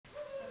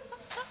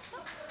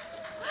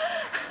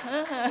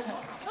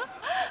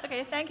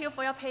Okay, thank you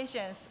for your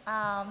patience.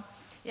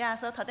 Yeah,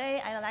 so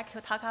today I'd like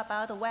to talk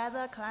about the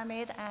weather,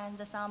 climate,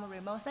 and some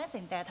remote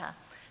sensing data.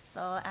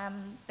 So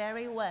I'm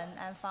Barry Wen.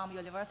 I'm from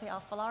University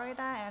of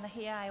Florida, and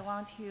here I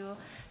want to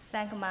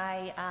thank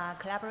my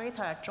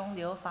collaborator, Zhong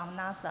Liu from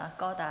NASA,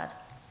 Goddard.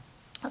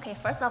 Okay,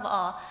 first of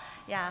all,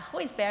 yeah, who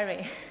is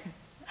Barry?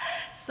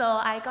 So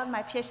I got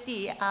my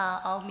PhD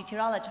of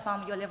meteorology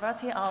from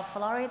University of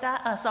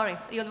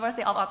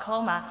University of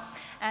Oklahoma.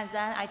 And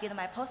then I did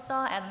my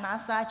postdoc at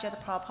NASA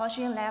Jet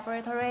Propulsion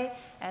Laboratory.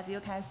 As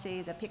you can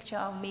see the picture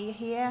of me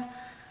here.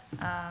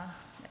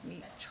 Let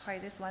me try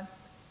this one.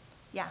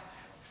 Yeah,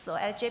 so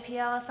at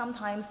JPL,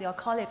 sometimes your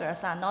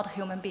colleagues are not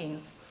human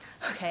beings.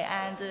 Okay,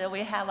 and we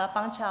have a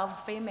bunch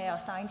of female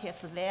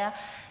scientists there.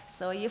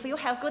 So if you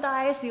have good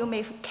eyes, you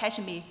may catch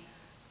me.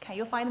 Can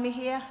you find me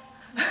here?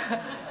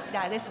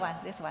 Yeah, this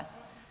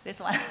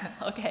one,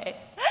 okay.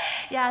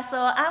 Yeah, so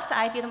after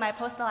I did my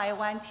postdoc, I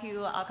went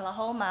to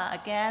Oklahoma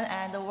again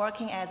and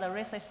working as a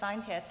research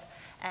scientist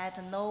at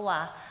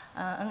NOAA,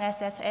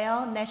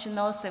 NSSL,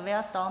 National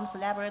Severe Storms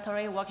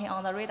Laboratory, working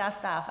on the radar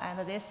stuff.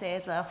 And this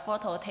is a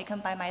photo taken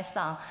by my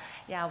son,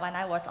 yeah, when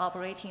I was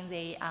operating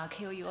the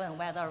QUN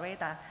weather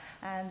radar.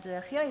 And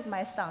here is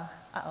my son,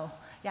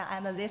 yeah,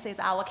 and this is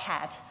our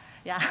cat.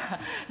 Yeah,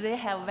 they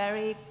have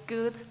very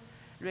good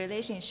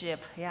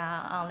relationship,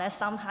 yeah, unless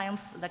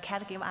sometimes the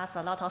cat gives us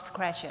a lot of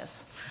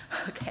scratches.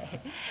 Okay,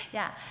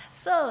 yeah.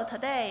 So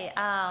today,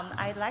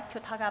 I'd like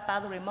to talk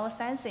about remote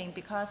sensing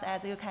because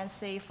as you can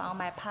see from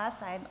my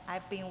past,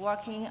 I've been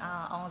working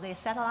on the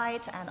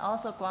satellite and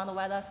also ground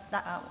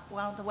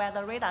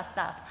weather radar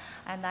stuff.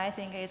 And I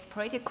think it's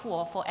pretty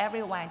cool for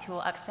everyone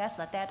to access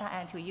the data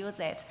and to use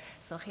it.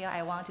 So here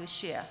I want to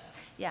share.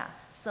 Yeah,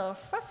 so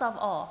first of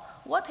all,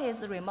 what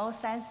is remote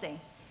sensing?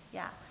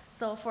 Yeah.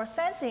 So for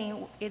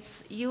sensing,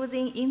 it's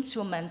using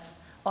instruments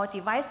or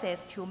devices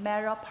to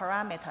measure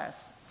parameters.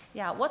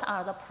 Yeah, what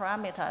are the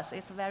parameters?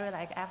 It's very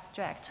like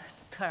abstract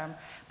term.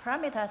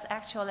 Parameters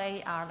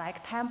actually are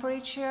like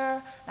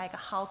temperature, like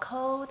how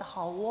cold,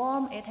 how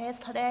warm it is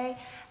today,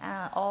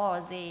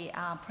 or the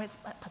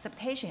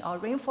precipitation or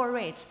rainfall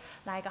rate,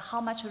 like how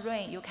much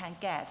rain you can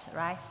get,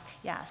 right?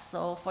 Yeah,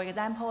 so for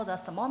example, the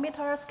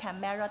thermometers can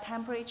measure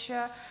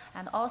temperature,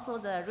 and also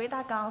the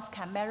radar guns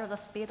can measure the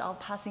speed of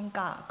passing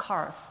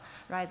cars,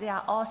 right? They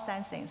are all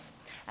sensings.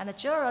 And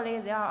generally,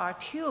 there are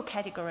two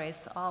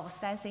categories of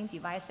sensing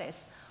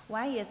devices.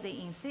 One is the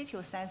in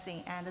situ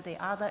sensing, and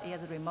the other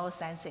is remote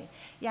sensing.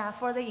 Yeah,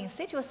 for the in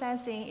situ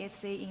sensing, it's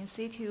the in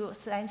situ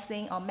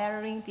sensing or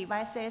measuring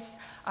devices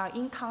are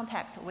in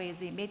contact with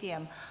the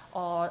medium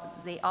or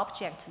the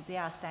object they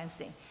are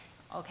sensing.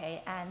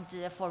 Okay,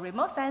 and for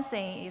remote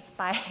sensing, it's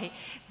by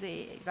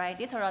right,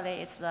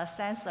 literally, it's the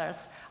sensors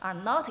are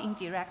not in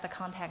direct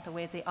contact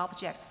with the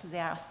objects they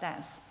are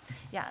sensed.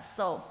 Yeah,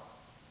 so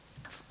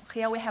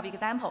here we have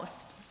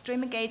examples,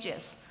 stream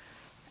gauges.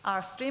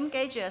 Are stream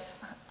gauges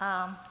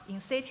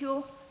in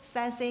situ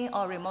sensing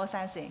or remote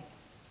sensing?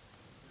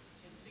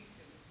 In situ.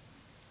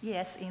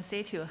 Yes, in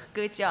situ.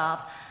 Good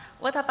job.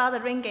 What about the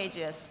rain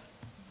gauges?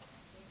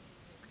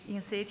 In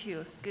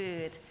situ.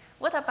 Good.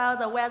 What about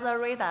the weather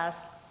radars?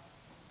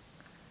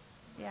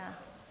 Yeah.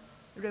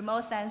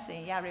 Remote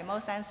sensing. Yeah,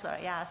 remote sensor.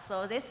 Yeah.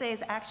 So this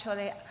is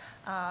actually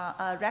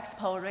a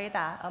Rexpol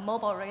radar, a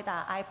mobile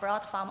radar I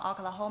brought from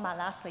Oklahoma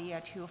last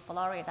year to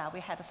Florida.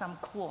 We had some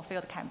cool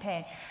field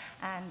campaign.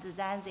 And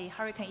then the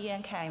Hurricane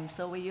Ian came,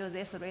 so we used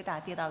this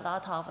radar, did a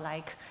lot of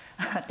like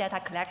data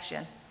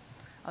collection.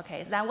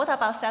 Okay, then what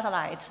about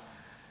satellite?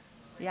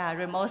 Yeah,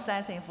 remote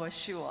sensing for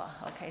sure.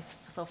 Okay,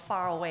 so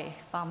far away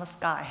from the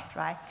sky,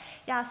 right?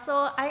 Yeah,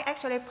 so I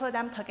actually put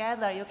them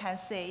together. You can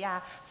see,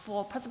 yeah,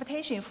 for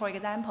precipitation, for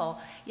example,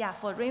 yeah,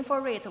 for rainfall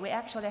rate, we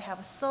actually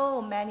have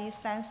so many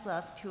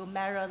sensors to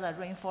measure the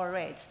rainfall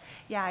rate.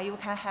 Yeah, you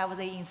can have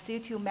the in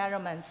situ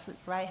measurements,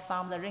 right,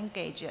 from the rain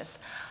gauges,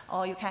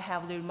 or you can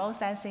have the remote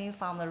sensing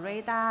from the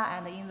radar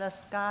and in the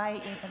sky,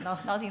 no,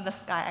 not in the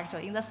sky,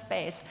 actually, in the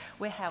space,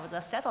 we have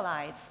the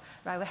satellites,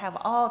 right? We have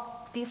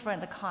all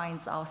different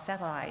kinds of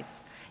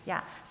satellites.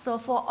 Yeah, so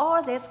for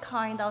all these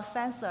kind of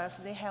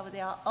sensors, they have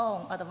their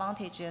own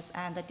advantages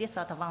and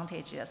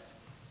disadvantages.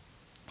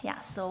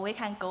 Yeah, so we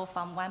can go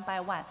from one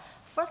by one.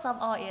 First of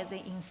all is the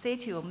in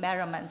situ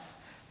measurements,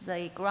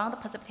 the ground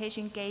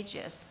precipitation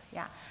gauges.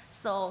 Yeah,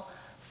 so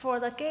for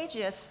the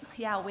gauges,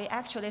 yeah, we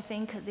actually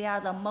think they are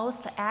the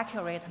most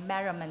accurate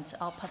measurement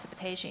of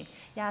precipitation.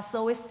 Yeah,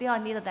 so we still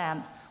need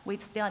them.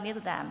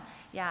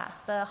 Yeah,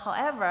 but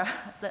however,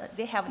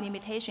 they have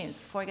limitations.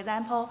 For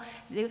example,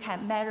 you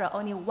can measure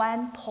only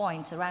one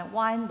point, right,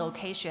 one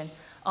location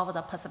of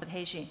the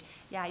precipitation.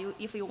 Yeah,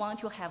 if you want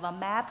to have a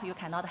map, you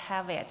cannot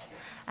have it.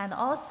 And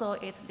also,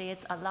 it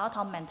needs a lot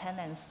of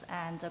maintenance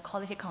and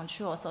quality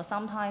control. So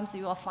sometimes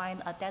you will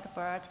find a dead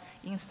bird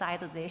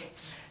inside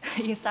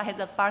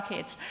the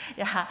bucket.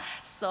 Yeah,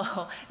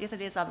 so it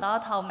needs a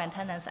lot of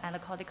maintenance and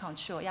quality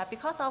control. Yeah,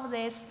 because of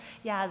this,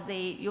 yeah,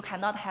 you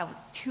cannot have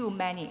too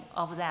many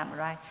of them,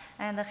 right?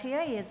 And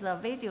here is a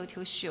video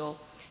to show.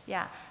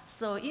 Yeah,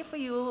 so if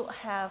you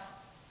have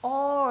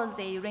all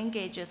the rain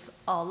gauges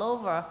all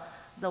over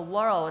the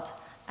world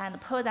and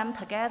put them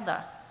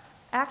together,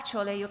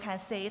 actually you can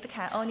see it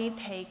can only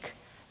take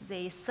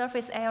the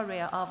surface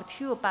area of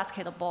 2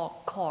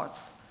 basketball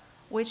courts,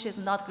 which is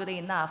not good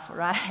enough,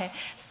 right?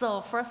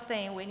 So first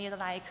thing, we need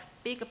like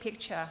big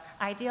picture.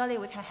 Ideally,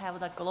 we can have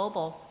the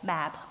global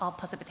map of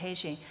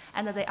precipitation.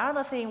 And the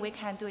other thing we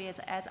can do is,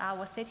 as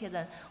our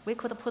citizen, we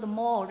could put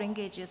more rain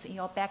gauges in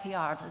your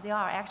backyard. There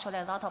are actually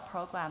a lot of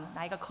programs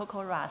like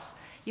CocoRAS.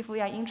 If you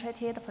are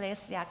interested,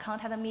 please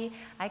contact me.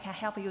 I can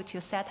help you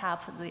to set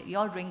up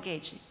your rain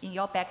gauge in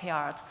your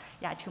backyard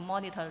to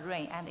monitor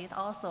rain. And it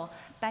also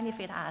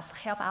benefits us,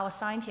 help our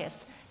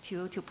scientists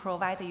to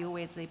provide you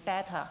with the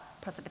better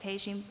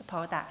precipitation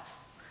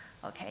products.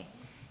 Okay,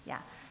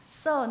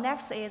 So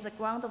next is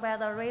ground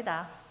weather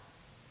radar.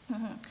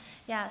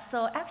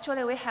 So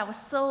actually we have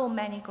so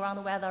many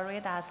ground weather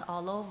radars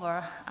all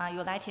over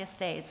United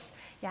States.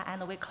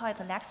 And we call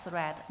it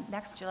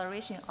next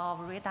generation of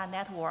radar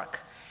network.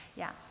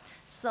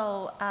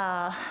 So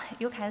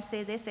you can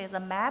see this is a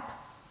map.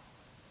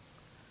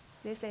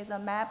 This is a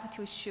map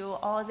to show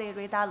all the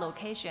radar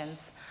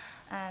locations.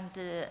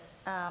 And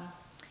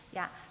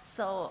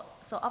so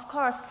of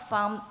course,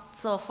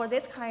 for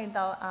this kind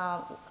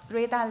of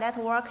radar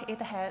network,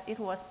 it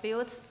was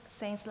built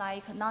since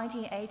like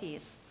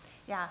 1980s.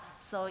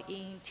 So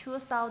in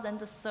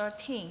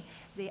 2013,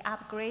 they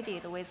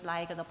upgraded with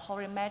like the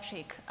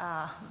polarimetric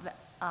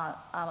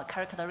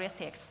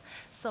characteristics.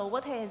 So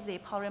what is the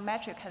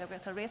polarimetric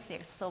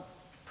characteristics? So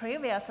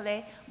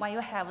previously, when you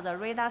have the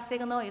radar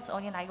signal, it's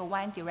only like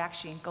one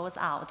direction goes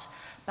out.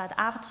 But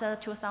after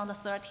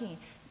 2013,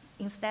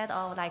 instead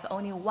of like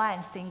only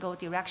one single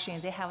direction,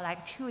 they have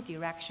like 2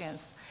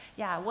 directions.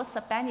 What's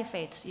the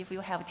benefit if you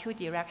have 2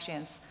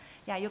 directions?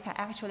 You can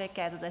actually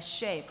get the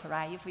shape,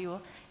 right?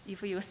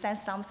 If you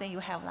sense something, you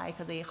have like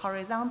the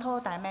horizontal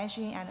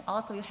dimension, and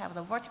also you have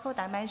the vertical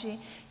dimension.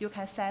 You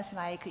can sense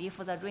like if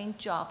the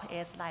raindrop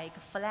is like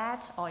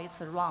flat or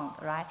it's round,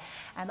 right?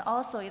 And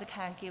also it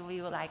can give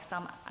you like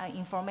some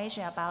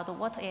information about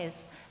what is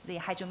the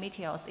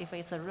hydrometeors, if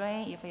it's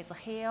rain, if it's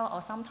hail,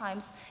 or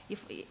sometimes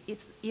if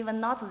it's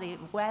even not the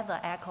weather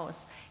echoes,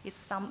 it's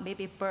some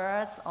maybe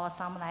birds or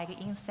some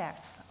like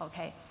insects,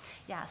 okay?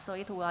 So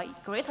it will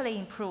greatly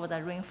improve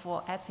the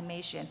rainfall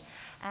estimation.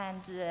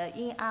 And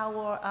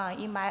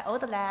in my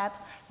old lab,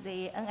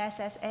 the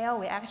NSSL,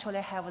 we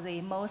actually have the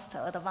most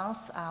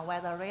advanced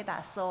weather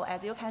radar. So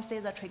as you can see,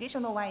 the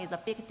traditional one is a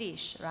big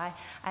dish, right?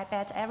 I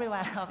bet every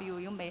one of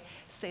you may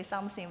see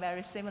something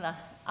very similar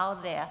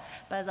out there.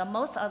 But the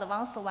most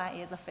advanced one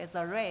is a phased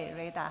array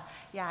radar.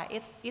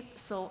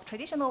 So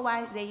traditional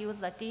one, they use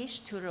the dish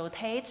to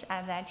rotate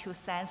and then to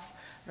sense,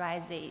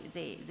 right,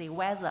 the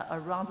weather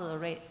around the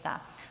radar.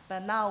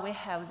 But now we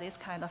have this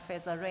kind of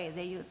phased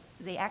array.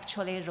 They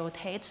actually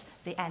rotate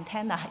the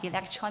antenna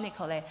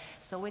electronically,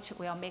 so which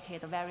will make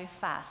it very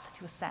fast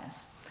to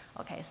sense.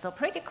 Okay, so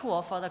pretty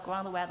cool for the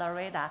ground weather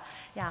radar.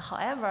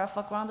 However,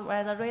 for ground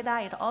weather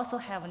radar, it also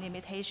have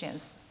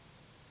limitations.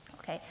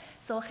 Okay,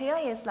 so here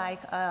is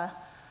like a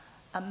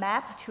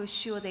map to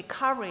show the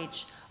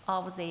coverage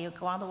of the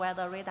ground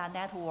weather radar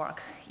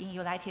network in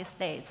United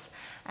States.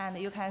 And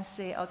you can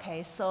see,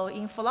 okay, so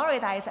in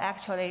Florida it's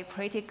actually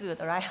pretty good,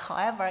 right?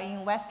 However,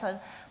 in western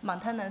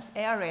mountainous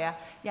area,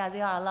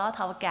 there are a lot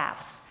of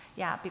gaps.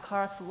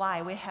 Because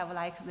why? We have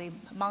like the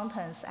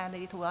mountains and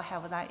it will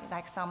have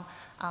like some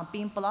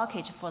beam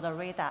blockage for the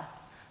radar.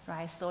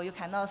 Right, so you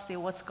cannot see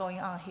what's going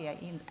on here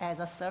at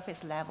the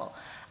surface level.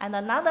 And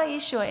another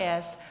issue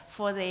is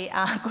for the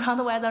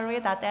ground weather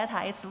radar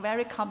data, it's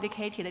very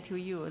complicated to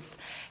use.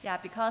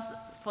 Because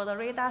for the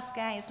radar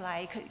scan, it's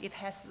like it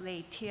has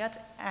the tilt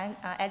and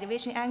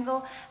elevation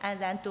angle, and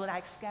then do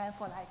like scan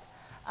for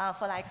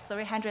like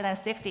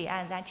 360,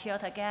 and then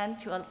tilt again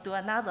to do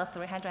another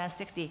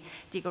 360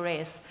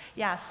 degrees.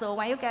 So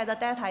when you get the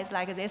data, it's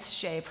like this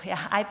shape.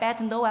 I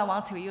bet no one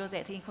wants to use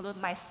it,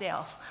 including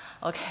myself.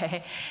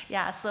 Okay,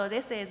 so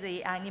this is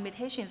the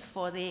limitations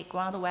for the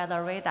ground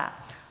weather radar.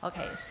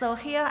 Okay, so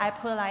here I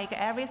put like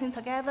everything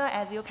together.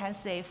 As you can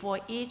see, for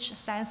each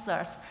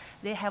sensors,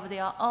 they have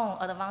their own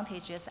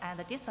advantages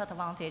and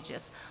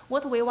disadvantages.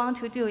 What we want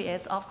to do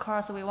is, of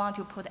course, we want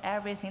to put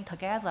everything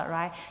together,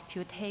 right?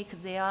 To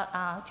take their,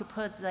 to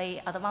put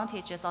the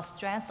advantages or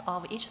strength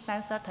of each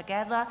sensor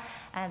together,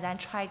 and then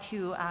try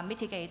to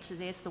mitigate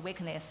these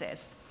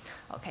weaknesses.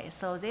 Okay,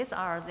 so these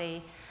are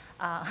the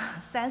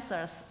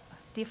sensors,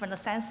 different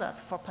sensors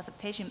for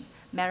precipitation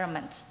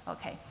measurement.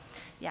 Okay,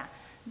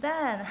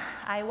 Then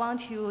I want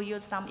to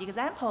use some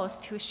examples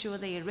to show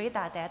the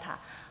radar data.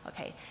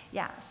 Okay,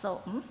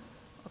 so,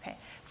 okay.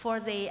 For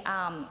the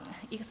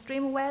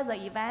extreme weather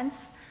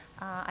events,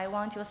 I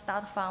want to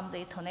start from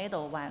the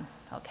tornado one,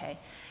 okay.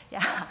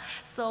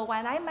 So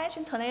when I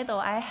mention tornado,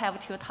 I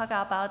have to talk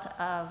about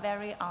a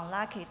very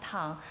unlucky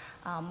town,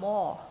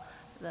 Moore.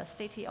 The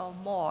city of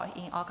Moore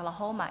in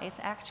Oklahoma is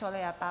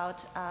actually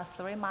about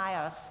 3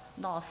 miles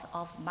north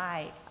of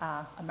my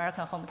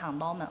American hometown,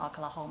 Norman,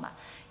 Oklahoma.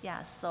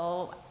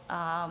 So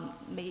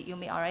you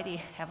may already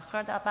have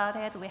heard about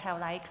it. We have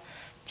like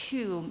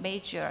two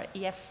major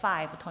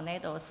EF5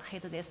 tornadoes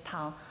hit this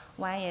town.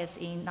 One is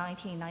in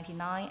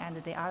 1999,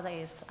 and the other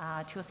is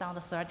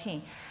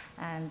 2013.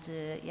 And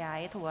yeah,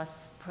 it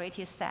was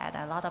pretty sad.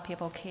 A lot of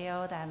people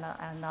killed, and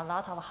a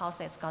lot of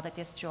houses got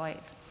destroyed.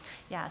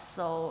 Yeah,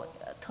 so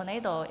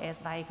tornado is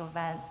like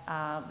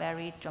a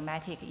very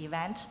dramatic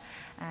event,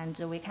 and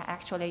we can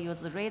actually use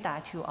the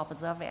radar to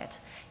observe it.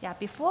 Yeah,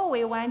 before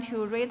we went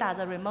to radar,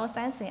 the remote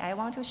sensing, I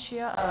want to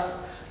share a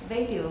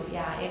video.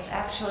 Yeah, it's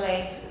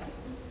actually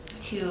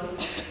to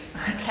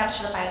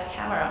captured by the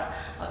camera.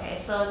 Okay,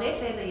 so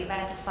this is the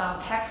event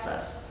from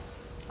Texas.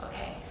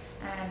 Okay,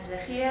 and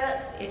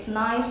here it's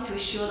nice to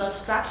show the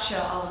structure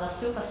of the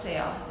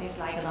supercell. It's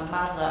like the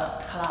mother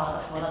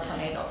cloud for the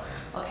tornado.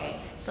 Okay,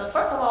 so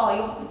first of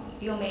all,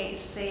 you may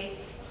see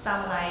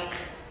some like,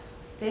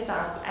 these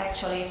are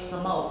actually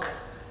smoke.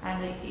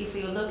 And if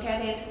you look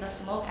at it, the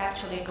smoke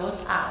actually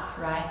goes up,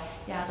 right?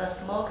 Yeah, the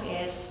smoke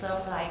is sort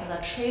of like the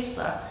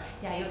tracer.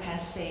 Yeah, you can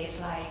see it's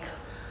like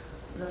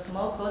the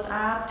smoke goes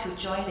up to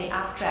join the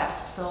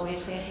updraft. So we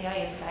see here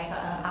is like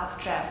an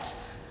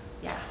updraft,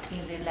 yeah,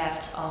 in the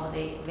left of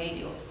the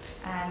video.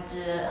 And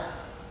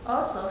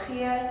also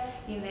here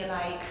in the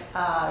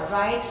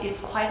right,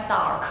 it's quite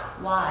dark.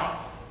 Why?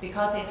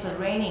 Because it's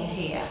raining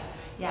here.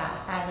 Yeah,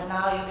 and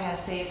now you can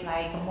see it's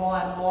like more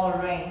and more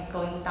rain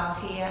going down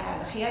here,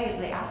 and here is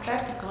the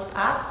updraft goes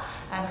up,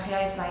 and here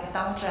is like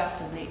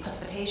downdraft, the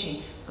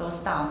precipitation goes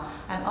down.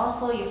 And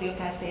also if you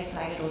can see it's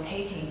like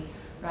rotating,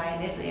 right?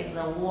 This is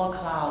the wall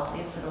cloud,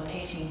 it's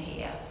rotating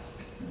here.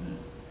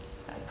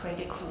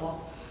 Pretty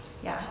cool.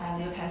 Yeah,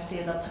 and you can see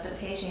the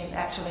precipitation is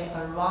actually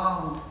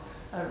around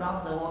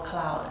the wall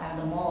cloud,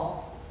 and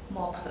more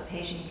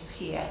precipitation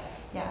here.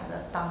 Yeah,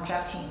 the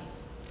downdrafting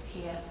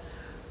here.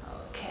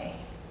 Okay.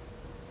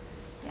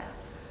 Yeah.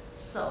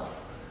 So,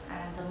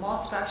 and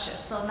more structure.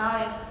 So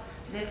now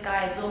this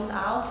guy zoomed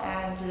out,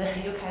 and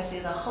you can see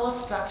the whole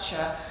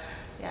structure.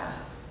 Yeah.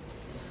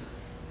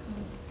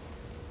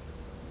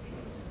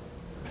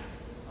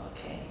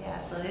 Okay.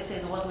 Yeah. So this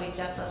is what we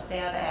just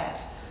stared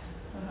at.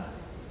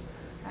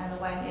 And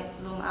when it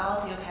zoomed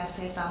out, you can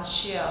see some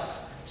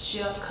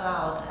shear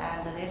cloud,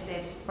 and this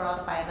is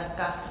brought by the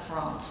gust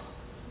front.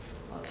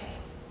 Okay.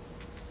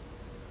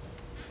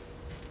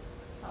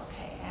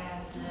 Okay,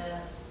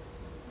 and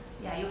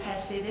yeah, you can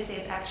see this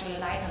is actually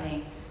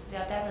lightning.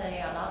 There are definitely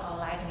a lot of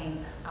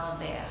lightning out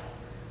there,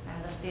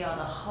 and still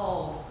the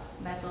whole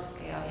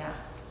mesoscale, yeah,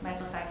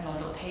 mesocyclone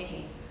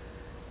rotating.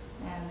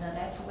 And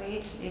let's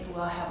wait, it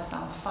will have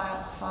some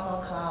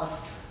funnel clouds.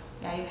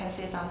 Yeah, you can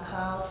see some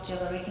clouds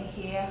generating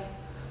here.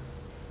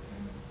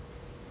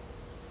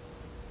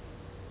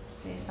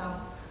 See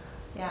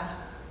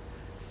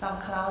some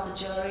clouds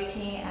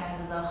generating,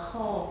 and the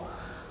whole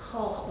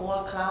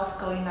wall cloud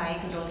going like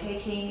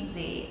rotating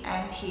the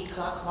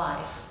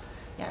anti-clockwise.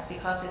 Yeah,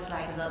 because it's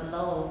like the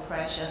low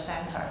pressure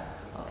center.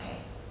 Okay.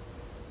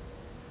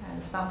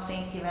 And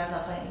something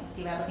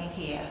developing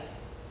here.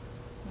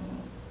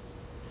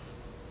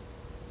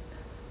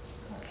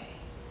 Okay.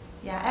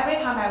 Yeah,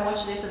 every time I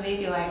watch this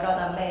video, I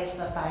got amazed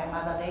by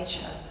Mother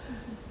Nature.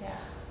 Yeah.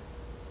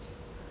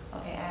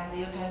 Okay, and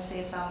you can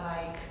see some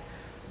like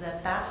the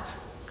dust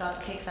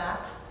got kicked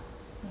up.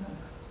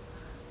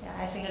 Yeah,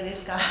 I think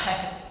this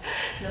guy,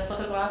 the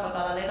photographer,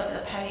 got a little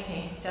bit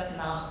panicking just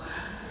now.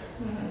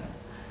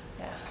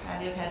 Yeah,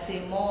 and you can see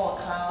more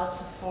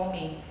clouds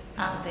forming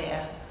up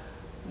there.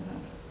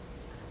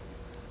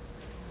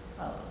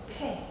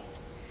 Okay,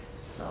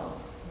 so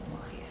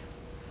more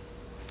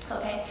here.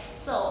 Okay,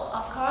 so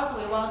of course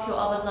we want to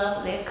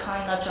observe this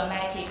kind of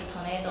dramatic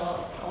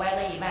tornado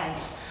weather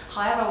events.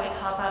 However, we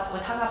talk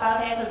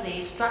about it,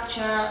 the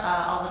structure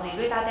of the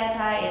radar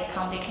data is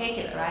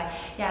complicated, right?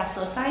 Yeah,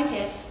 so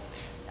scientists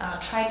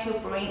try to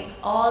bring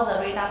all the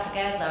radar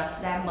together,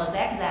 then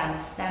mosaic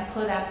them, then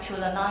put them to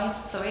the nice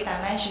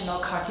three-dimensional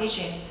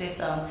Cartesian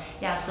system.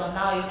 Yeah, so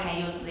now you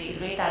can use the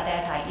radar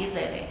data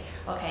easily.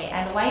 Okay,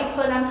 and when you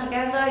put them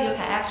together, you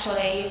can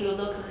actually, if you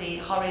look at the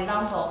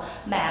horizontal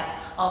map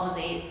of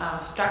the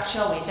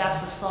structure we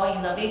just saw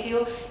in the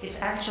video, it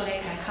actually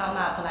can come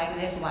up like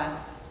this one.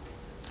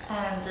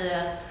 And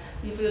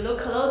if you look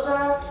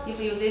closer, if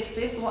you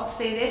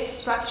see this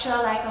structure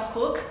like a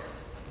hook,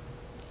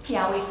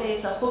 yeah, we say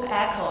it's a hook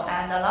echo,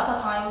 and a lot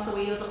of times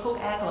we use a hook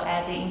echo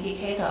as the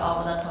indicator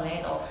of the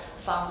tornado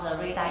from the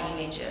radar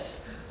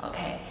images.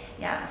 Okay,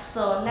 yeah,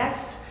 so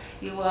next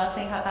you will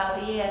think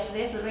about, yes,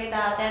 this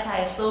radar data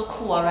is so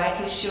cool, right,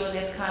 to show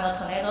this kind of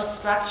tornado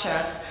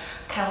structures.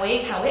 Can we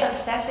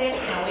access it?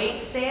 Can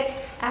we see it?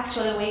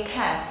 Actually, we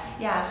can.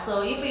 Yeah,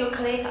 so if you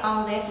click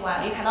on this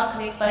one, you cannot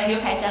click, but you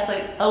can just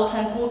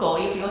open Google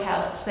if you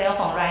have a cell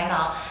phone right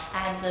now,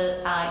 and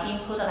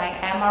input like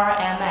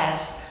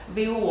MRMS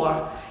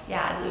viewer.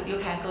 Yeah, you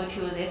can go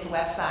to this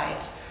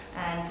website.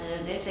 And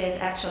this is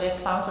actually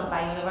sponsored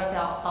by University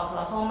of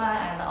Oklahoma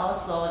and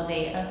also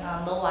the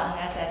NOAA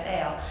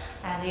NSSL.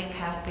 And it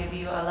can give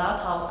you a lot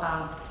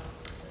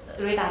of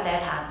radar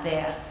data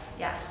there.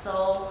 Yeah,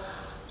 so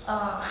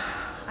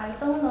I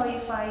don't know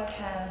if I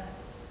can,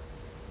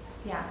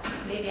 yeah,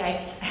 maybe I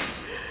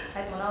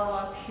I do not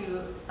want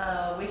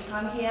to waste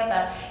time here,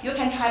 but you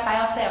can try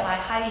by yourself. I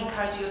highly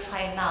encourage you to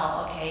try it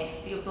now. Okay,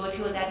 so you go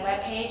to that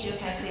web page, you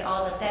can see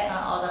all the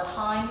all the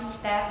time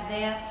step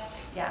there.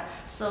 Yeah.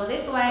 So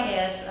this one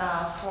is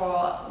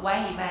for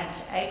one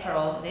event,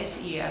 April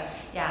this year.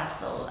 Yeah.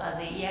 So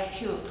the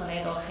EF2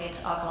 tornado hit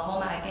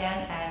Oklahoma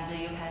again, and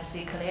you can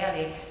see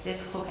clearly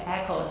this hook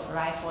echoes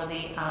right for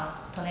the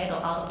tornado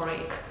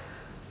outbreak.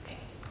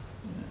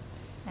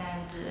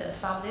 And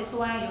from this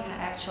one, you can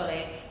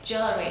actually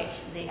generate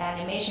the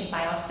animation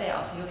by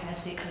yourself. You can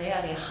see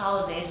clearly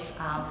how this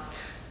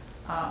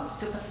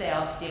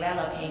supercells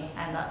developing,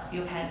 and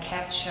you can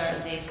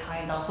capture these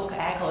kind of hook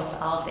echoes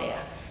out there,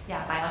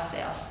 yeah, by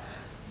yourself.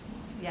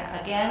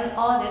 Yeah, again,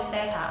 all this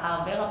data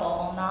are available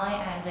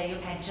online, and you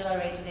can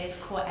generate these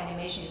cool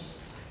animations.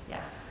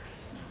 Yeah.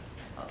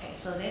 Okay,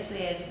 so this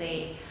is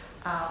the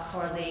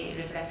for the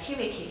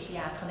reflectivity,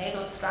 yeah,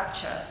 tornado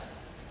structures.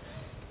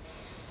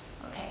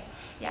 Okay.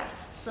 Yeah,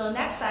 so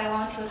next I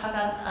want to talk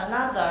about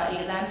another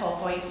example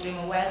for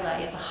extreme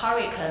weather is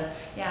hurricane.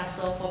 Yeah,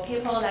 so for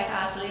people like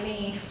us living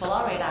in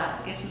Florida,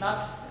 it's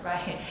not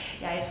right.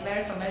 Yeah, it's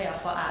very familiar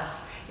for us.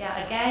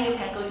 Yeah, again, you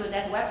can go to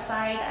that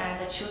website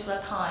and choose the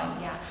time.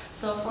 Yeah,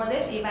 so for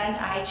this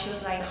event, I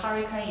choose like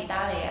Hurricane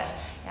Idalia.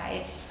 Yeah,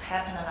 it's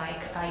happened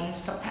like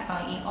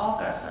in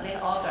August, late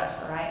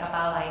August, right?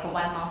 About like 1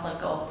 month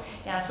ago.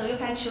 Yeah, so you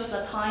can choose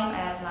the time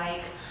as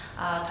like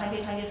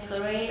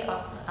 2023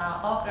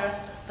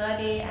 August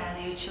 30,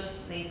 and you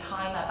choose the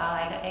time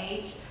about like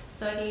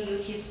 8:30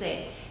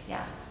 UTC.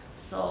 Yeah,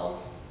 so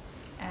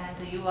and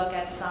you will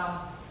get some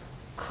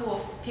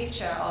cool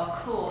picture or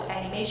cool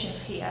animations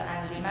here.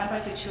 And remember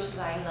to choose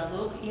like the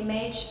loop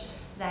image,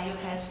 then you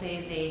can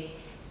see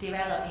the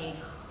developing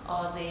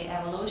or the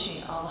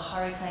evolution of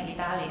Hurricane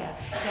Idalia.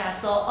 Yeah,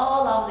 so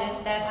all of this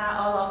data,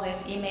 all of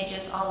these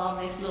images, all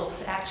of these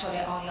loops actually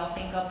on your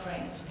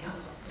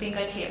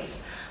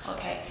fingertips.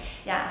 Okay,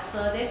 yeah,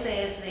 so this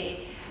is the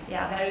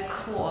very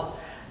cool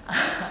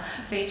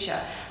feature.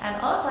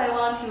 And also I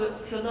want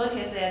to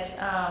notice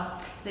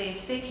that the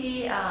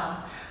city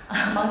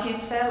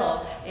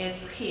Monticello is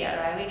here,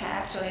 right? We can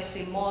actually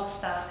see more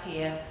stuff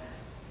here.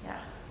 Yeah,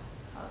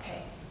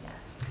 okay, yeah.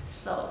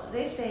 So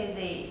this is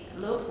the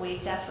loop we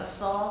just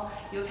saw.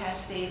 You can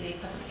see the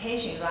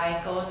precipitation,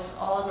 right, goes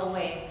all the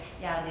way.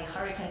 Yeah, the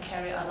hurricane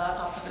carry a lot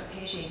of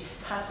precipitation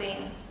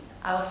passing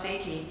our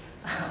city,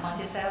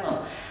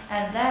 Monticello.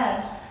 And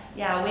then,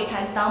 yeah, we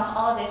can dump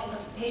all this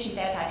precipitation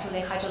data to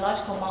the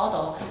hydrological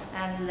model,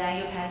 and then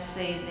you can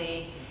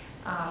see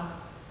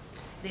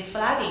the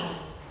flooding,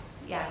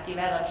 yeah,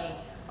 developing.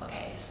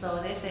 Okay,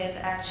 so this is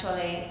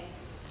actually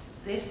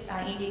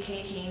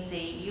indicating the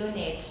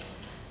unit.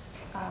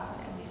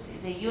 Let me see,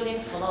 the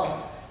unit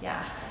flow.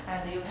 Yeah,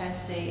 and you can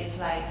see it's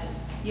like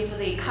if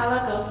the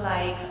color goes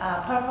like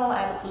purple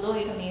and blue,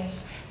 it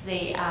means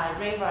the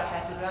river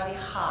has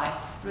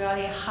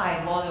really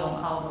high volume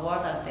of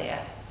water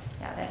there.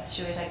 Yeah, let's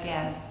show it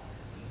again.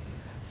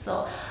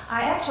 So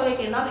I actually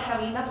did not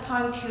have enough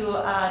time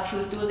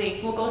to do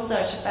the Google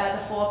search, but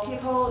for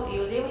people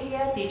you live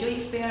here, did you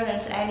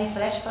experience any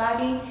flash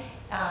flooding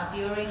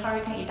during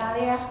Hurricane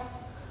Idalia?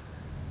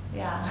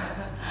 Yeah,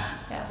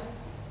 yeah.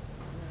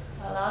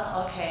 A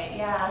lot, okay,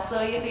 yeah,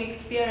 so if you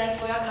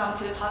experience, welcome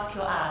to talk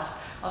to us.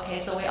 Okay,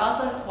 so we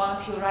also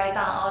want to write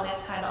down all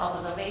these kind of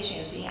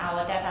observations in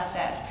our data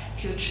set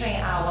to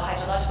train our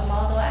hydrological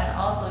model and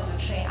also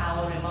to train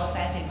our remote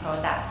sensing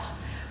product.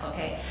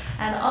 Okay,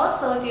 and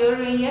also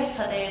during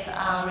yesterday's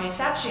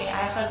reception,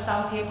 I heard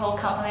some people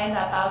complain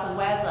about the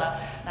weather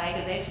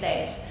like these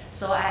days.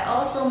 So I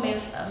also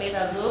made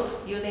a loop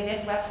using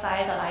this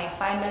website, like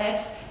 5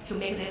 minutes to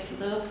make this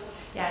loop,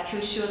 yeah,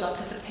 to show the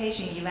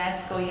precipitation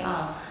events going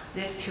on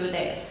these 2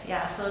 days.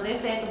 Yeah, so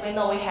this is, we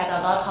know we had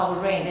a lot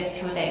of rain these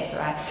 2 days,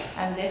 right?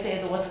 And this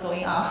is what's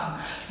going on.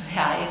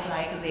 Yeah, it's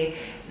like the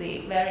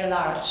very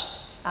large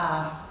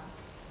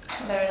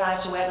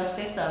weather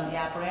system,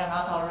 yeah, bring a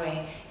lot of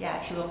rain, yeah,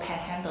 to the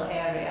panhandle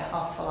area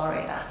of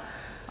Florida.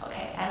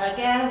 Okay, and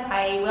again,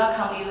 I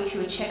welcome you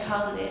to check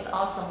out this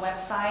awesome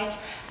website.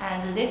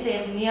 And this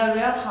is near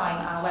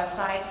real-time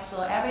website,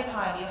 so every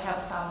time you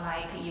have some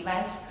like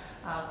events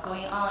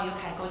going on, you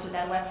can go to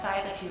that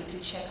website to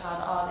check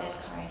out all this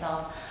kind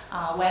of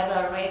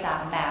weather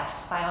radar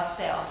maps by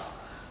yourself.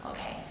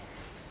 Okay.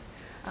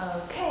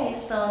 Okay,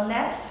 so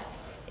next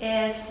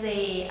is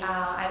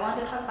I want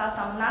to talk about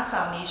some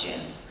NASA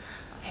missions.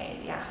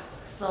 Okay, yeah.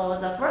 So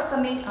the first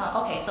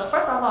okay, so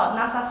first of all,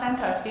 NASA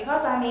centers,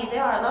 because I mean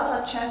there are a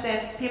lot of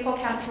chances people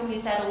come to me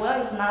and said, where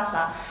is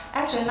NASA?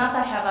 Actually,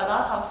 NASA have a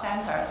lot of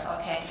centers,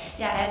 okay?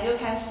 Yeah, as you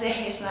can see,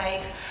 it's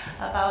like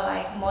about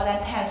like more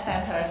than 10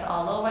 centers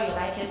all over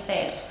United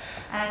States.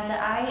 And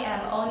I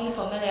am only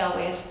familiar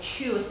with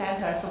 2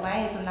 centers.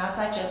 One is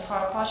NASA Jet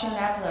Propulsion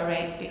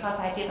Laboratory because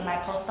I did my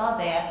postdoc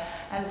there,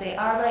 and the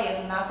other is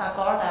NASA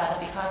Goddard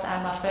because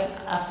I'm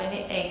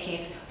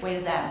affiliated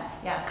with them,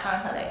 yeah,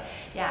 currently.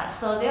 Yeah,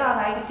 so there are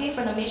like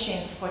different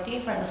missions for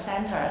different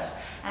centers,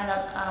 and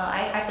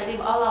I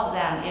believe all of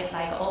them is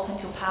like open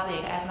to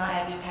public. As long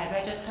as you can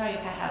register, you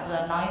can have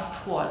the nice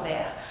tour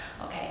there.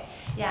 Okay,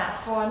 yeah,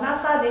 for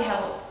NASA, they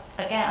have,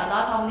 again, a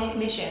lot of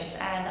missions,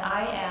 and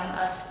I am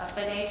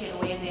affiliated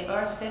with the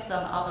Earth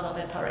System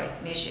Observatory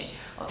mission.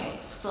 Okay,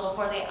 so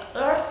for the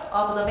Earth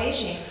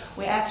observation,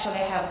 we actually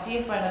have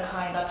different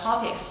kind of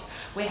topics.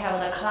 We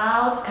have the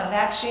clouds,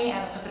 convection,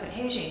 and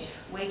precipitation,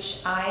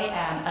 which I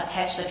am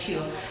attached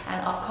to.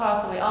 And of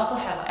course, we also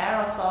have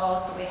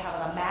aerosols, we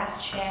have the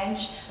mass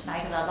change,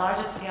 like the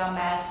large scale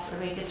mass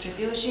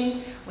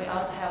redistribution. We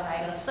also have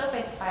like the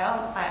surface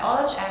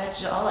biology and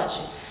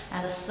geology,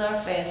 and the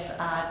surface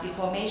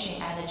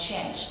deformation and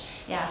change.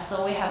 Yeah,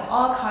 so we have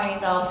all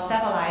kind of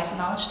satellites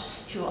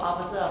launched to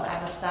observe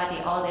and study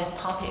all these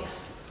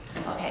topics.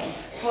 Okay,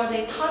 for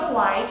the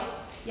time-wise,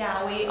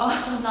 yeah, we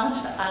also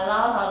launched a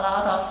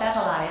lot of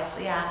satellites.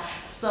 Yeah,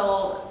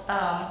 so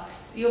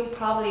you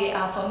probably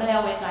are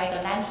familiar with like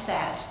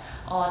Landsat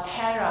or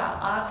Terra,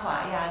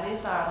 Aqua. Yeah,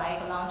 these are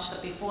like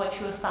launched before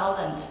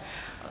 2000.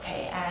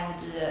 Okay,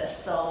 and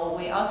so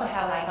we also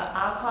have like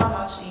Aqua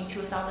launched in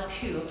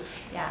 2002.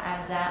 Yeah,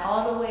 and then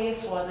all the way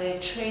for the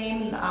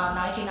TRIM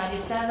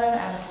 1997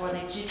 and for the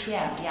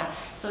GPM. Yeah,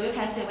 so you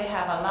can see we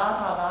have a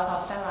lot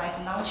of satellites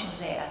launching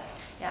there.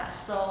 Yeah,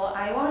 so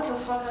I want to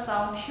focus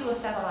on two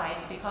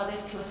satellites because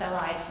these two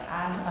satellites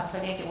I'm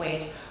affiliated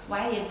with.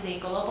 One is the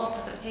Global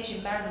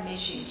Precipitation Measurement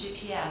Mission,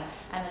 GPM,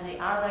 and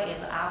the other is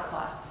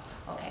Aqua.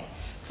 Okay.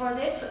 For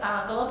this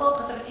Global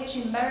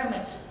Precipitation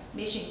Measurement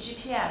Mission,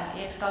 GPM,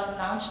 it got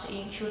launched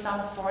in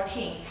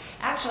 2014.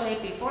 Actually,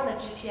 before the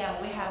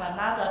GPM, we have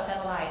another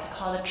satellite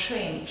called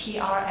TRIM,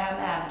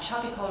 TRMM,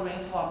 Tropical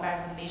Rainfall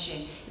Measurement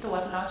Mission. It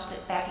was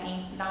launched back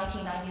in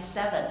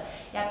 1997.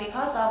 Yeah,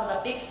 because of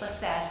the big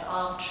success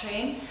of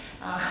TRIM,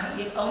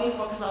 it only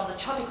focused on the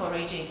tropical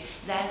region.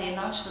 Then they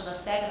launched the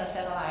second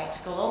satellite,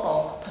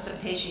 Global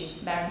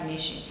Precipitation Measurement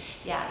Mission,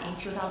 yeah, in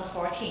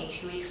 2014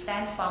 to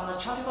extend from the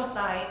tropical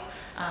sites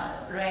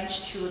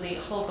range to the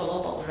whole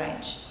global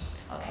range.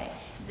 Okay.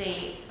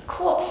 The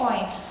cool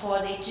point for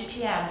the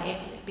GPM is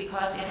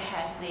because it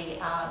has the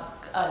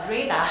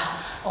radar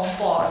on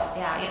board.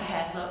 Yeah, it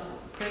has a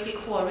pretty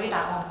cool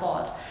radar on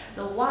board.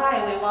 The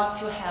why we want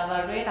to have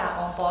a radar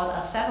on board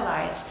a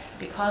satellite,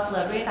 because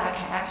the radar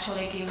can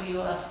actually give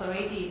you a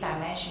 3D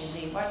dimension,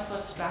 the vertical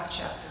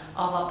structure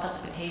of a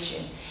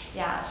precipitation.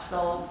 Yeah,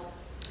 so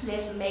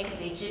this makes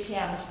the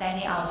GPM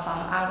standing out from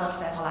other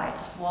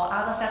satellites. For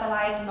other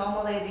satellites,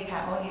 normally they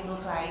can only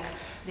look like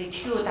the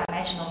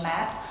two-dimensional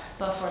map,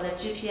 but for the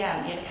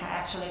GPM, it can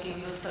actually give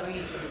you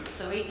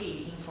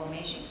 3D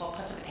information for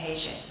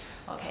precipitation.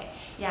 Okay,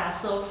 yeah,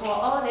 so for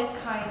all this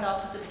kind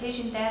of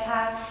precipitation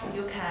data,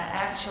 you can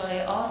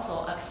actually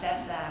also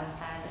access them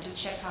and to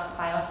check out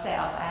by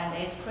yourself, and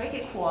it's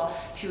pretty cool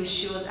to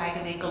shoot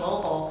like the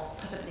global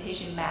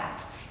precipitation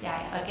map.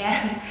 Yeah,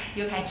 again,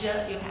 you can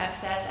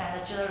access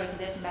and generate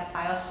this map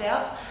by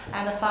yourself.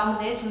 And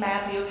from this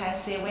map, you can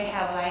see we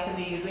have like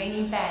the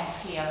raining bands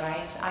here,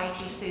 right?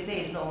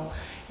 ITCZ zone.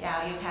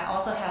 Yeah, you can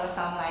also have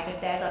some like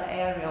desert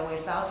area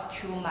without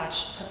too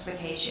much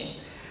precipitation.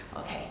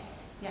 Okay,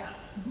 yeah.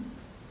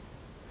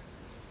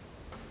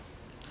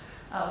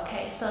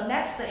 Okay, so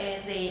next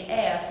is the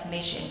AIRS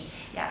mission.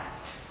 Yeah,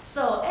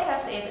 so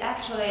AIRS is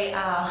actually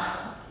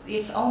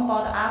its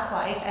onboard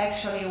Aqua is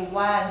actually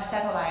one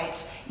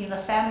satellite in the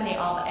family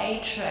of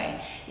A-train.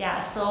 Yeah,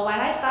 so when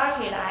I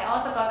started, I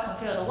also got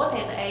confused. What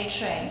is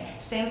A-train?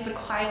 Seems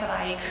quite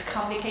like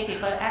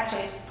complicated, but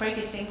actually it's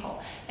pretty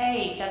simple.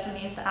 A just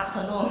means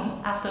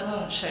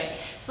afternoon train.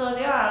 So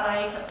there are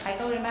like, I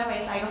don't remember,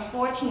 it's like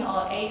 14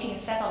 or 18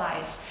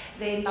 satellites.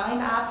 They line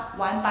up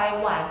one by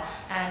one,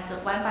 and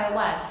one by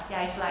one,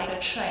 yeah, it's like a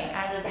train,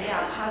 and they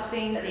are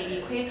passing the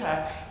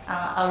equator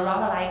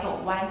around like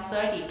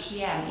 1:30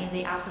 p.m. in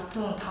the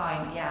afternoon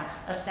time, yeah,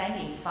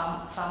 ascending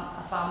from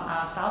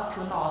south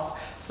to north.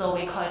 So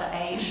we call it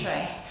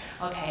A-train.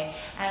 Okay,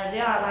 and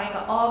there are like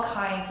all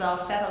kinds of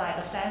satellite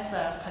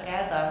sensors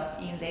together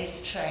in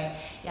this train.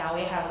 Yeah,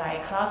 we have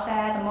like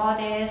CloudSat,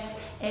 MODIS,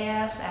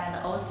 AIRS, and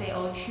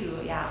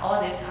OCO2. Yeah,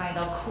 all these kind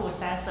of cool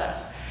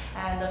sensors.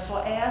 And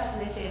for AIRS,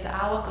 this is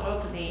our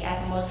group, the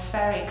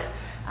atmospheric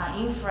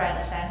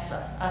infrared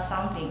sensor,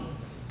 something.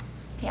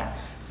 Yeah,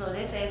 so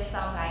this is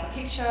some like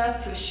pictures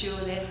to show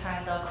this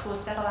kind of cool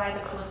satellite,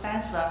 cool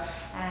sensor.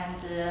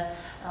 And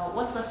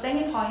what's the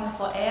selling point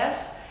for AIRS?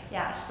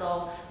 Yeah,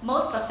 so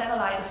most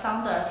satellite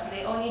sounders,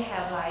 they only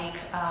have like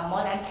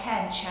more than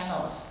 10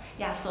 channels.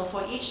 Yeah, so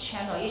for each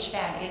channel, each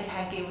band, it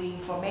can give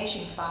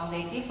information from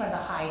the different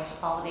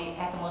heights of the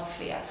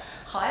atmosphere.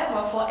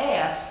 However, for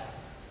AIRS,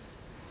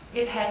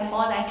 it has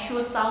more than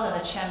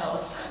 2,000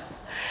 channels.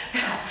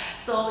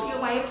 So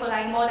when you put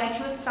like more than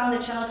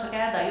 2,000 channels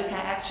together, you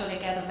can actually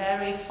get a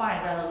very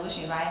fine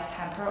resolution, right?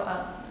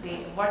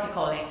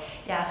 Vertically.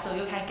 Yeah, so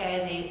you can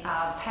get the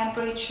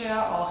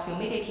temperature or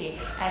humidity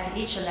at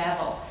each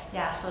level.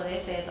 Yeah, so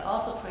this is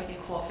also pretty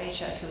cool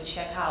feature to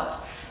check out.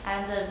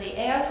 And the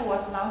AIRS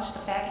was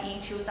launched back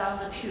in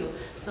 2002,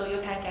 so you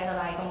can get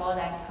like more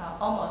than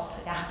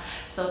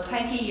so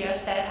 20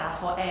 years data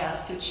for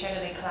AIRS to check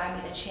the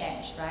climate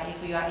change, right,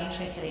 if you are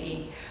interested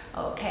in.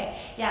 Okay,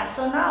 yeah,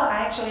 so now I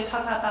actually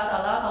talk about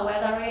a lot of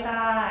weather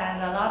radar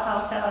and a lot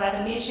of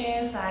satellite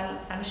missions, and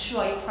I'm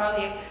sure you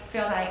probably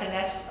feel like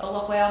that's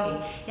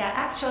overwhelming. Yeah,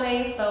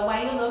 actually, but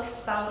when you look at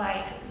some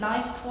like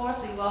nice tools,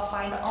 you will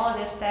find all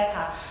this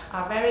data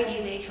are very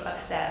easy to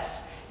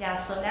access. Yeah,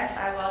 so next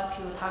I want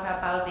to talk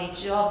about the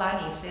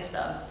Giovanni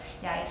system.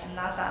 Yeah, it's a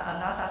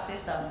NASA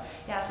system.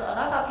 Yeah, so a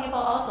lot of people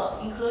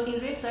also, including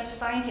research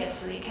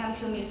scientists, they come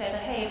to me and said,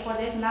 hey, for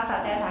this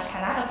NASA data,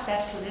 can I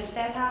access to this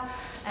data?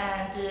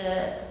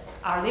 And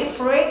are they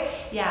free?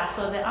 Yeah,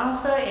 so the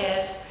answer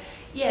is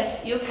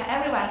yes,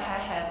 everyone can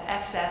have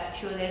access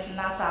to this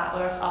NASA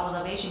Earth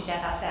observation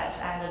data sets,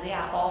 and they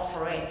are all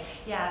free.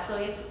 Yeah, so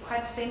it's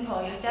quite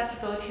simple. You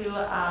just go to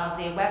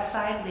the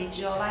website, the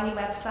Giovanni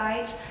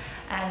website,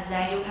 and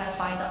then you can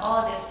find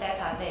all this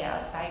data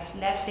there, like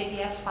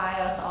NetCDF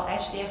files or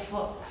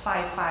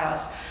HDF5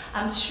 files.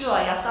 I'm sure,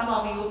 yeah, some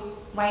of you,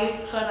 when you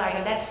heard like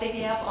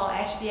NetCDF or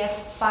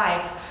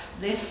HDF5,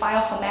 these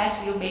file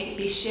formats, you may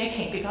be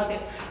shaking because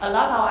a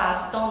lot of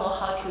us don't know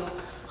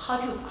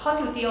how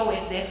to deal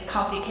with this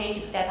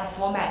complicated data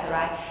format,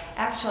 right?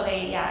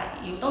 Actually,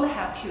 yeah, you don't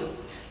have to.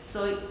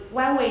 So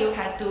one way you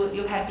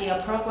can be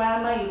a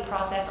programmer, you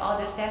process all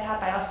this data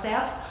by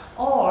yourself,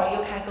 or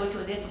you can go to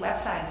this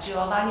website,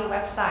 Giovanni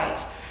website,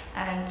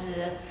 and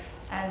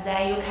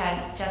then you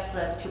can just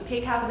to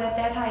pick up the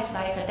data. It's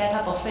like a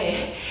data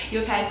buffet.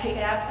 You can pick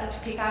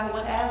up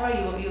whatever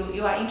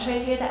you are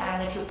interested in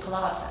and to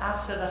plot.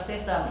 Ask the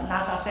system,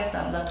 NASA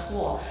system, the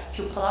tool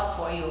to plot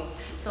for you.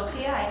 So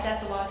here I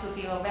just want to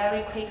give a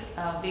very quick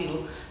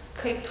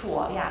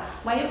tour. Yeah,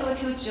 when you go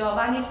to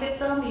Giovanni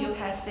system, you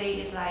can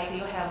see it's like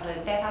you have the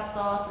data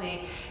source,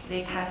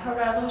 the temporal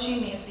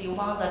resolution means you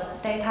want the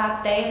data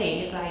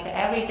daily. It's like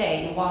every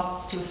day you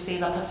want to see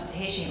the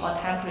precipitation or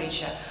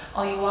temperature,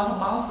 or you want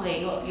monthly.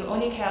 You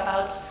only care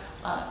about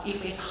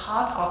if it's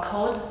hot or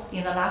cold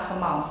in the last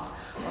month.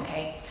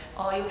 Okay,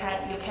 or you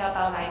care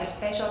about like the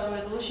spatial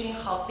resolution,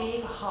 how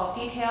big, how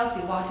details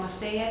you want to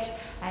see it,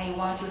 and you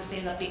want to see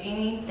the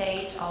beginning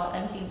date or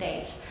ending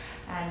date.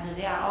 And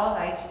there are all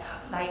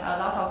like a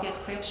lot of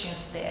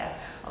descriptions there.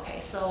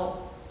 Okay,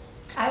 so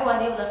I will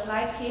leave the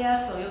slides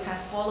here so you can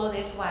follow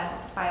this one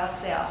by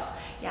yourself.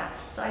 Yeah,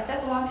 so I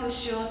just want to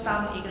show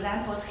some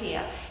examples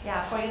here.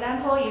 Yeah, for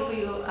example, if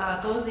you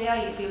go there,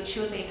 if you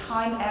choose a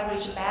time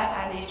average map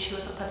and you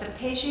choose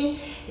precipitation,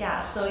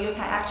 yeah, so you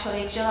can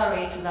actually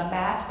generate the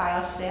map by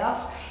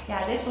yourself.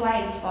 Yeah, this one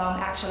is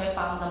actually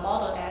from the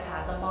model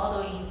data. The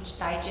model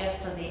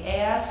digests the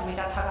airs, which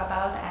I talk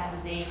about,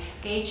 and the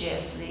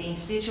gauges, the in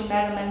situ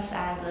measurements,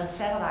 and the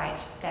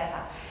satellite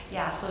data.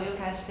 Yeah, so you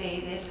can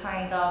see this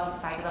kind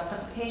of like the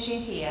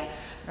precipitation here,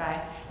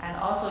 right? And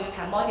also you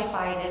can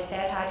modify this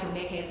data to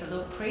make it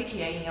look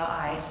prettier in your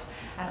eyes.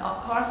 And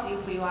of course,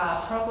 if you are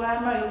a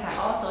programmer, you can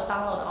also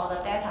download all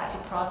the data to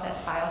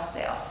process by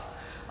yourself.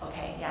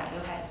 Okay, yeah,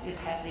 it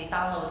has the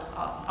download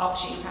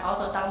option. You can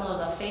also download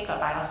the figure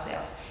by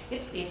yourself.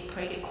 It is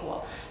pretty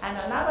cool. And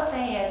another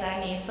thing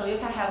is, so you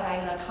can have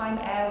like the time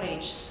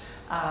average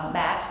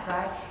map,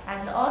 right?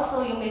 And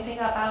also you may think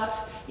about,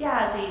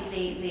 yeah,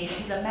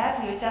 the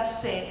map you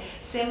just see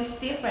seems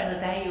different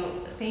than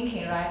you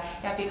thinking, right?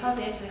 Yeah, because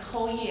it's the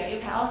whole year. You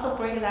can also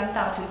break them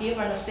down to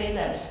different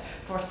seasons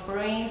for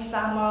spring,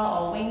 summer,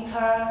 or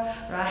winter,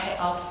 right,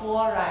 or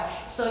fall, right?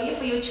 So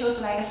if you choose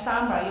like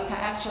summer, you can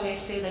actually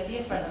see the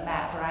different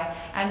map, right?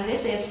 And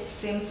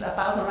seems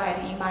about right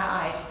in my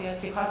eyes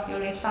because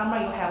during summer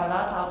you have a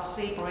lot of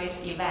sea breeze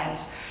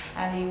events,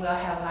 and you will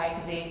have like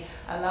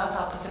a lot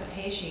of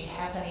precipitation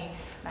happening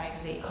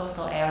like the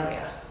coastal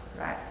area,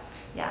 right?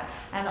 Yeah,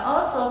 and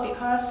also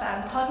because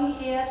I'm talking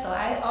here, so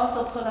I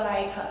also put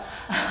like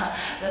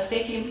the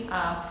city,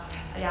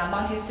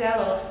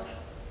 Monticello's,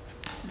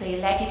 the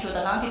latitude,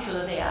 the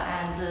longitude there,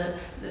 and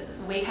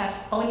we can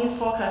only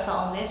focus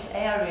on this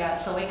area,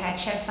 so we can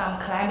check some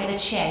climate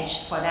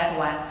change for that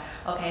one.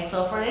 Okay,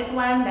 so for this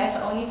one, let's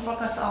only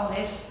focus on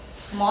this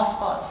small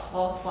spot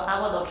for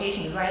our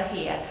location right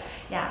here.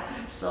 Yeah,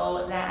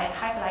 so then I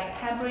type like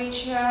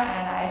temperature,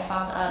 and I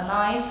found a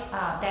nice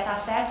data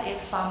set.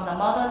 It's from the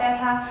model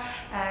data,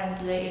 and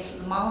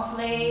it's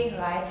monthly,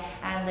 right?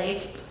 And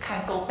it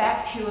can go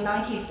back to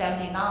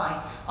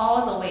 1979,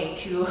 all the way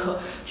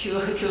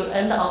to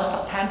end of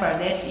September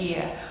this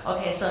year.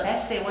 Okay, so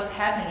let's see what's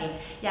happening.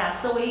 Yeah,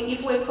 so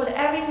if we put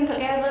everything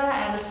together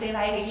and see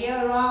like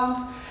year-round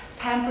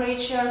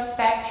temperature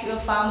back to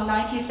from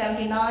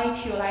 1979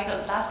 to like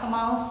last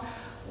month,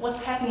 what's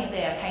happening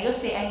there? Can you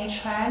see any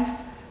trend?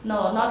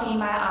 No, not in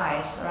my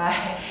eyes,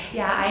 right?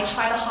 Yeah, I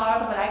tried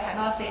hard, but I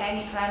cannot see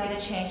any climate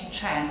change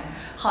trend.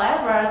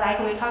 However, like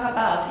we talked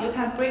about, you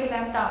can break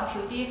them down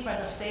to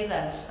different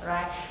seasons,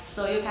 right?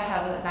 So you can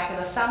have like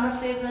the summer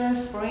season,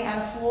 spring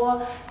and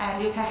fall,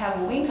 and you can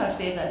have winter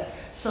season.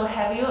 So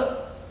can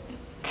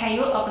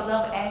you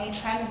observe any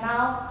trend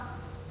now?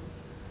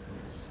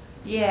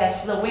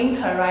 Yes, the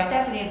winter, right?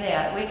 Definitely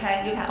there. You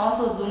can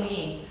also zoom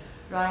in,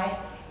 right?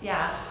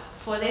 Yeah.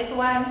 For this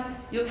one,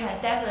 you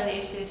can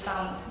definitely see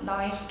some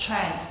nice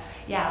trends.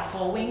 Yeah,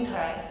 for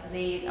winter,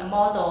 the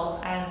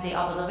model and the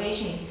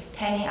observation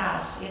telling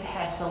us it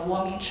has the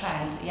warming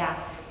trend. Yeah,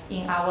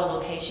 in our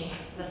location,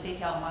 the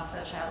city of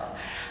Monticello.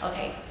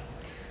 Okay.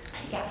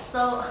 Yeah.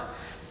 So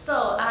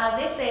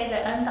this is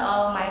the end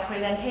of my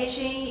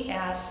presentation.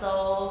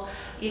 So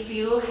if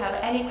you have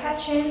any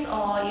questions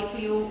or if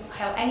you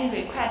have any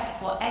requests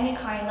for any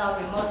kind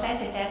of remote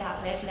sensing data,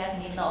 please let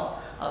me know.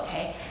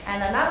 Okay.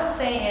 And another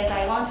thing is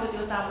I want to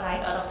do some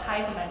like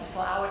advertisement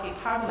for our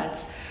department.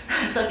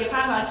 So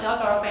Department of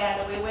Geography,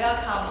 and we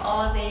welcome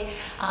all the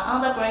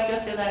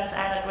undergraduate students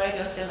and the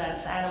graduate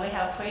students, and we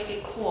have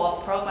pretty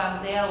cool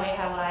program there. We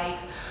have like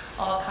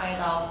all kinds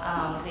of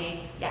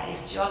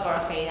it's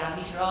geography and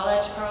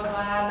meteorology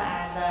program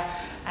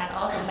and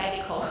also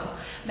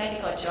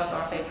medical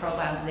geography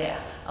programs there.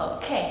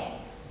 Okay,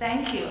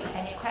 thank you.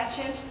 Any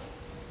questions?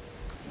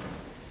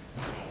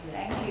 Okay,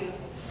 thank you.